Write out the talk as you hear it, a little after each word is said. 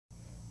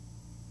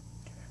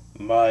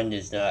Martin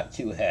is not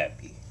too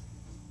happy.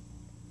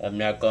 I'm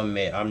not gonna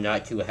admit, I'm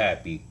not too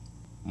happy.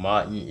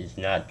 Martin is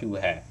not too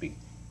happy.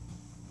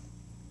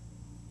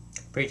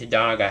 Preacher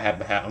Don,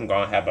 I'm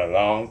gonna have a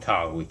long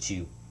talk with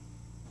you.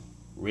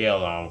 Real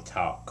long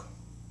talk.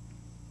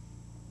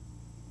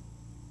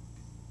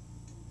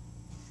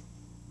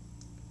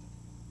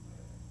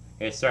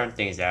 There's certain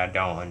things that I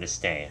don't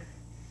understand.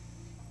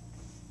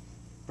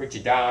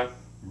 Preacher Don,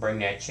 bring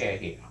that chair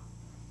here.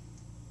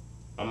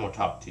 I'm gonna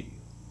talk to you.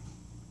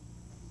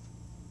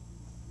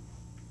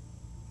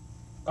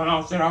 Come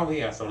on, sit over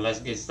here, so let's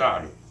get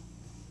started.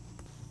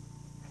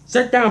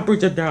 Sit down,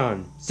 Preacher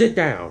Don. Sit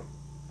down.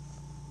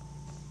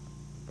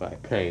 By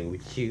playing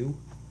with you.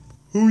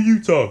 Who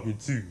you talking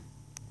to?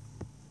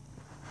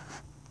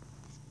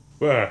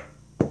 Why?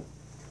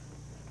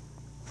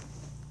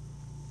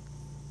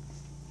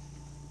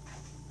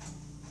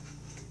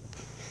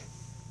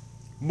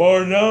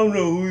 Martin, I don't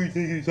know who you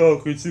think you're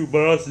talking to,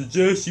 but I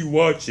suggest you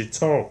watch your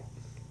tone.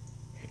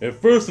 And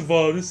first of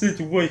all, this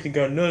situation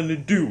got nothing to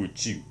do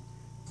with you.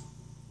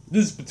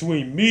 This is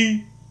between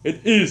me and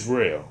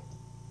Israel.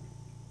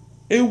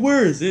 And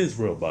where is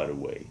Israel, by the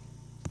way?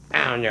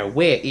 I don't know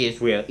where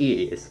Israel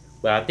is,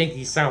 but I think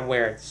he's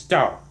somewhere at the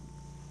store.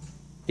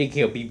 Think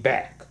he'll be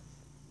back.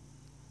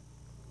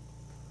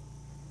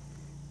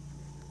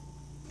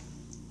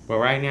 But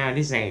right now,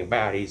 this ain't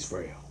about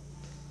Israel.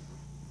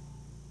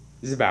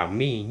 This is about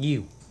me and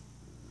you.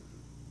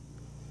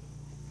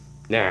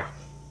 Now,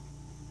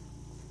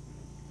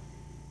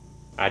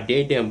 I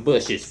did them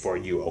bushes for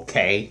you,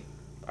 okay?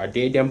 I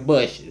did them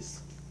bushes.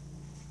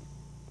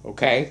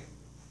 Okay?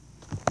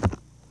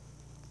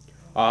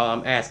 All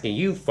I'm asking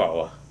you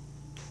for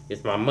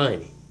is my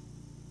money.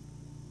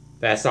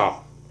 That's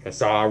all.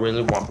 That's all I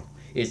really want,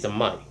 is the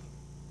money.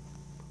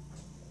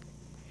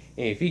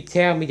 And if you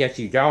tell me that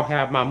you don't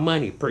have my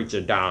money,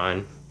 Preacher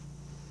Don,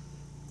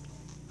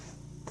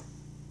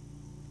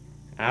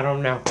 I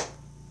don't know.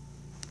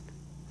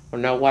 I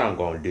don't know what I'm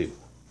gonna do.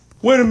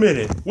 Wait a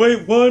minute.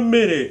 Wait 1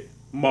 minute,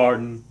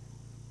 Martin.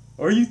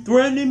 Are you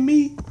threatening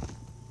me?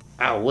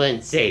 I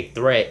wouldn't say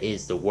threat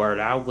is the word.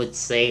 I would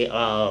say,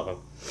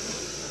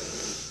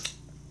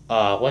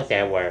 what's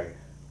that word?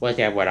 What's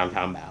that word I'm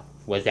talking about?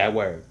 What's that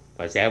word?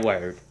 What's that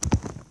word?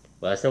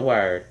 What's the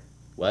word?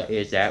 What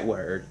is that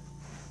word?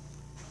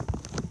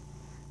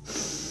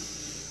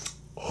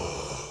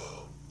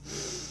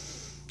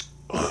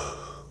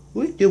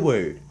 What's the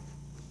word?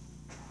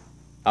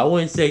 I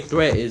wouldn't say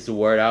threat is the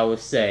word. I would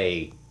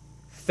say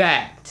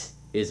fact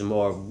is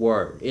more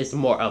word. It's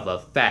more of a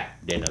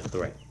fact than a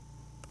threat.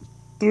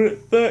 Threat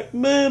fact?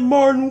 Man,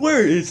 Martin,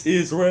 where is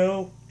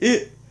Israel?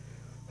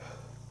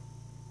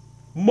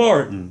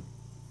 Martin,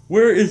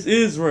 where is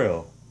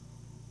Israel?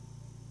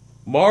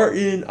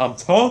 Martin, I'm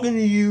talking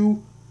to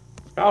you.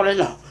 Oh,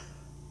 no.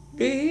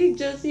 Did he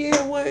just hear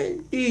what I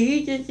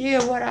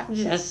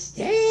just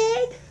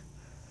said?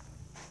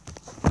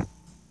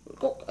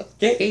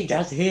 Did he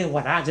just hear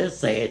what I just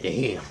said to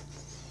him?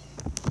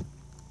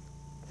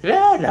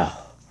 No.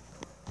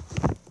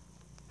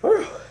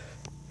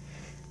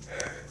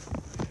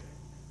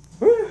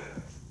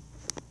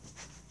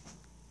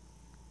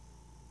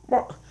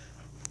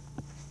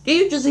 Did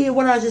you just hear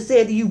what I just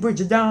said to you,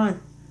 Preacher Don?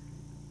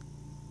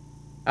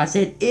 I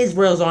said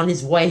Israel's on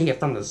his way here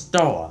from the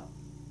store.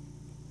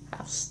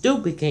 How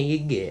stupid can you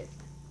get?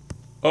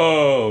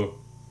 Oh,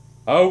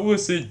 I would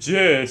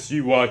suggest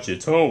you watch your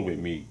tone with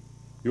me.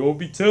 You won't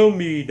be telling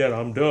me that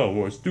I'm dumb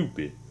or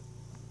stupid.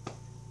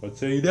 I'll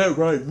tell you that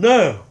right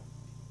now.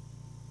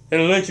 And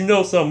to let you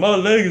know something, my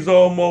leg is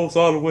almost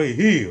all the way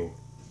healed.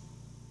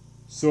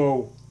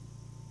 So,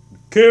 be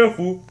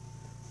careful.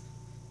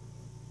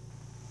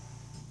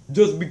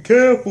 Just be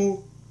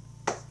careful.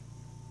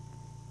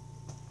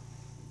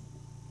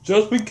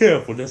 Just be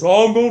careful. That's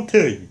all I'm going to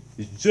tell you.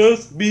 Is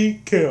just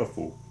be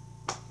careful.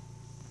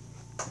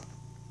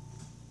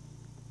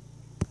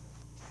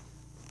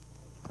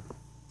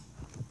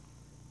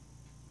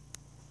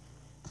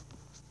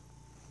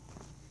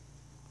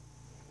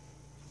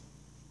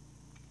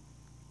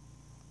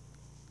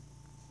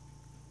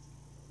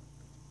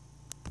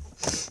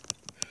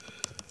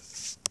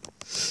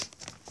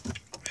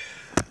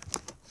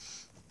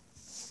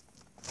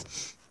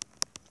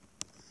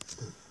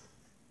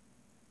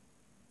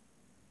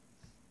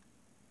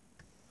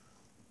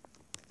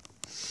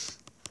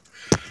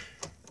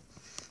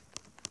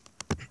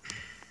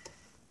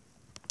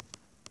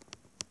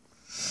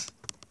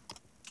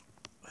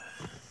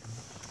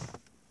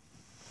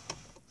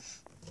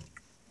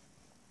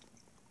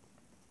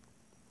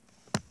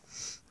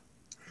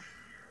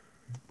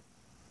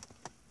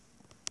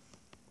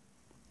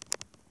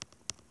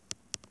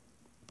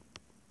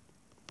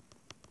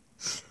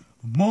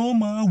 I'm on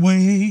my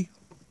way.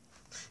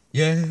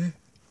 Yeah.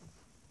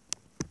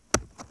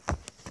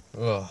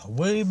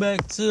 Way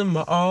back to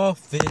my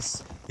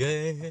office.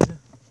 Yeah.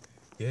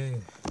 Yeah.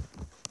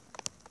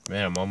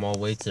 Man, I'm on my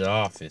way to the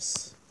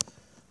office.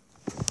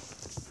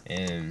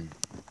 And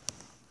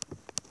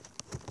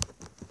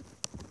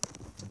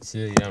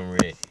until I'm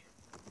ready.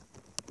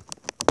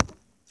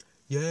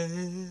 Yeah.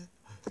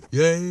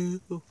 Yeah.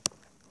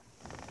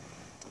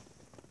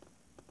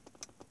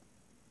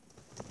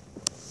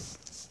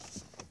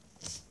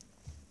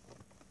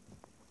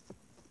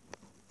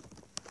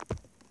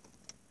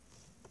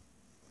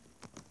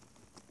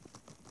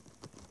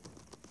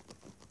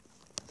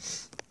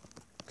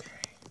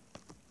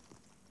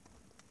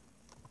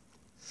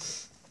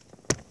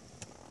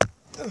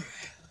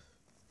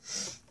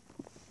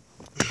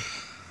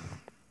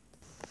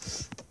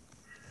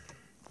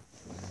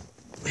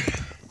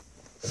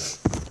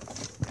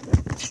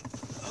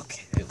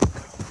 Okay, there we go.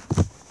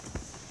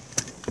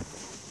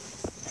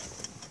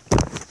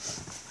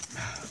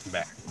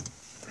 Back.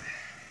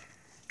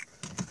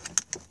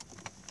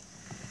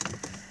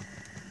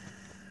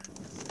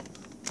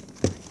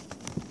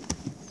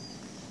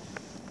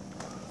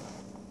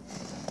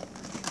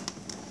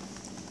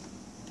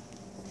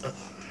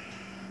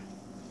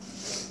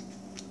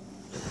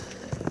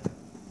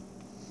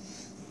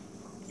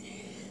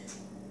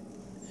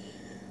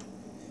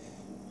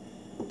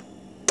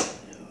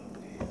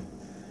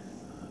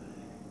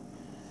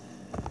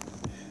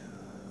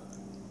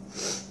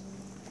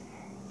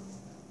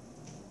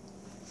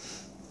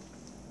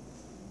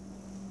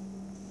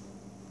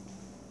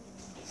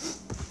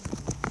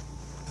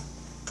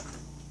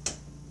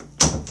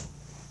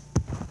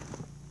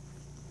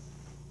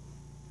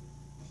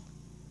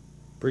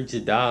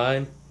 Preacher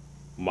Don,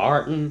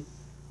 Martin,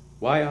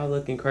 why y'all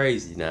looking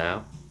crazy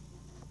now?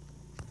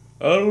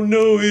 I don't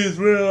know,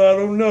 Israel. I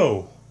don't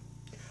know.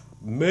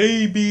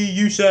 Maybe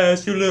you should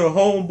ask your little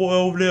homeboy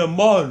over there,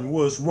 Martin,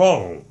 what's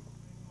wrong.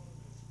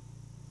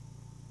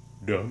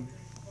 Dumb.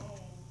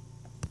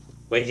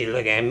 What'd you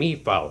look at me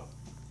for?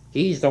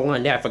 He's the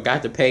one that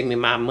forgot to pay me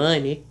my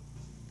money.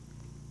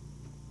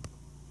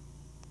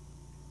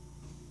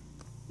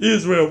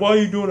 Israel, why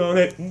you doing all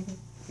that?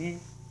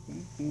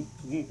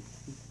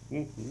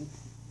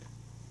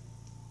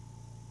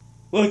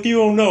 Like you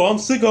don't know, I'm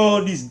sick of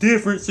all these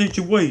different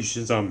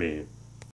situations I'm in.